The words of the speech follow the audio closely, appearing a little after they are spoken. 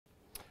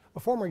A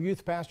former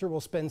youth pastor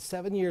will spend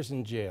 7 years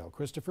in jail.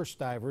 Christopher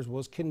Stivers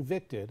was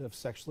convicted of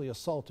sexually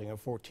assaulting a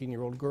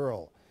 14-year-old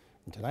girl.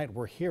 And tonight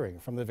we're hearing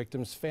from the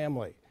victim's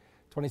family.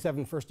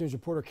 27 First News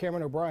reporter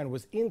Cameron O'Brien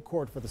was in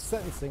court for the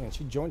sentencing, and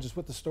she joins us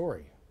with the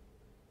story.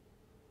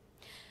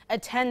 A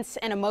tense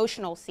and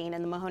emotional scene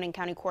in the Mahoning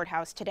County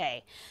Courthouse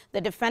today.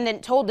 The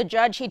defendant told the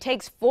judge he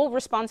takes full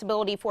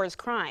responsibility for his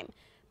crime,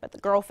 but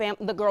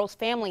the girl's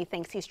family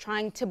thinks he's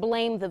trying to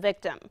blame the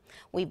victim.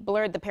 We've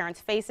blurred the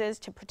parents' faces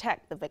to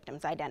protect the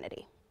victim's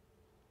identity.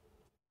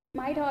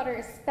 My daughter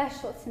is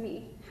special to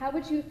me. How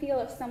would you feel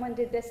if someone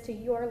did this to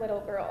your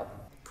little girl?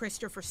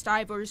 Christopher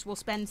Stivers will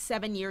spend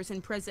 7 years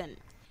in prison.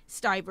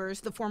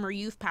 Stivers, the former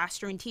youth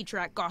pastor and teacher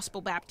at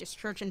Gospel Baptist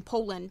Church in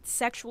Poland,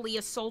 sexually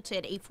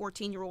assaulted a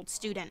 14-year-old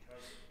student.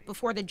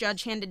 Before the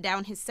judge handed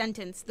down his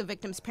sentence, the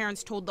victim's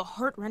parents told the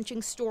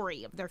heart-wrenching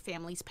story of their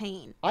family's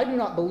pain. I do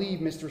not believe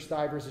Mr.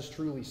 Stivers is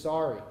truly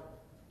sorry.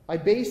 I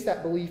base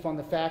that belief on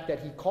the fact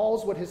that he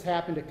calls what has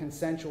happened a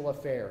consensual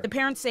affair. The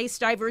parents say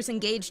Stivers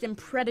engaged in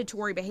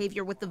predatory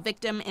behavior with the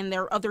victim and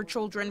their other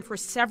children for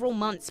several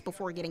months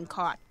before getting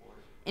caught.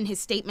 In his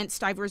statement,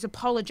 Stivers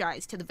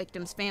apologized to the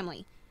victim's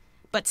family.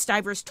 But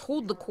Stivers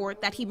told the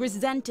court that he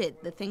resented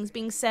the things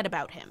being said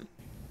about him.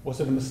 Was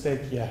it a mistake?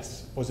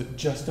 Yes. Was it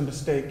just a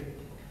mistake?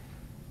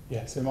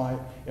 Yes. Am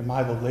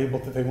I the label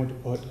that they want to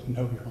put?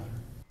 No, Your Honor.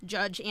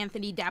 Judge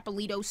Anthony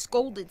Dapolito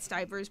scolded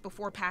Stivers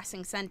before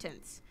passing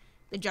sentence.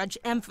 The judge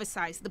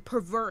emphasized the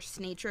perverse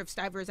nature of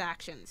Stivers'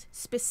 actions,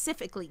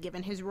 specifically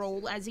given his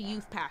role as a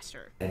youth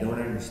pastor. I don't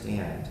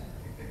understand.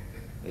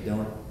 I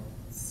don't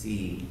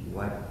see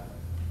what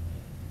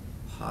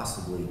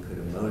possibly could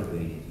have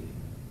motivated you.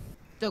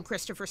 Though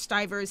Christopher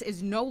Stivers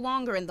is no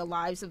longer in the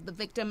lives of the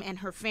victim and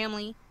her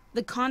family,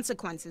 the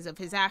consequences of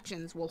his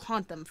actions will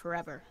haunt them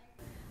forever.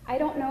 I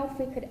don't know if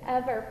we could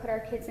ever put our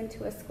kids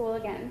into a school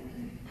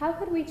again. How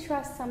could we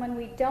trust someone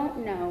we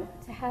don't know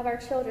to have our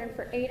children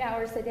for 8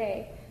 hours a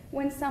day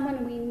when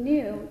someone we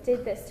knew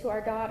did this to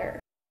our daughter?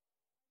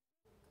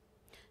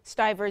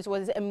 Stivers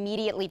was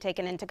immediately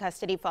taken into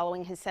custody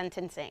following his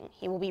sentencing.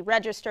 He will be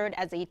registered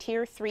as a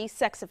Tier 3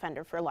 sex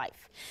offender for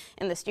life.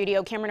 In the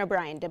studio, Cameron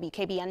O'Brien,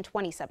 WKBN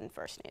 27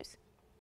 First News.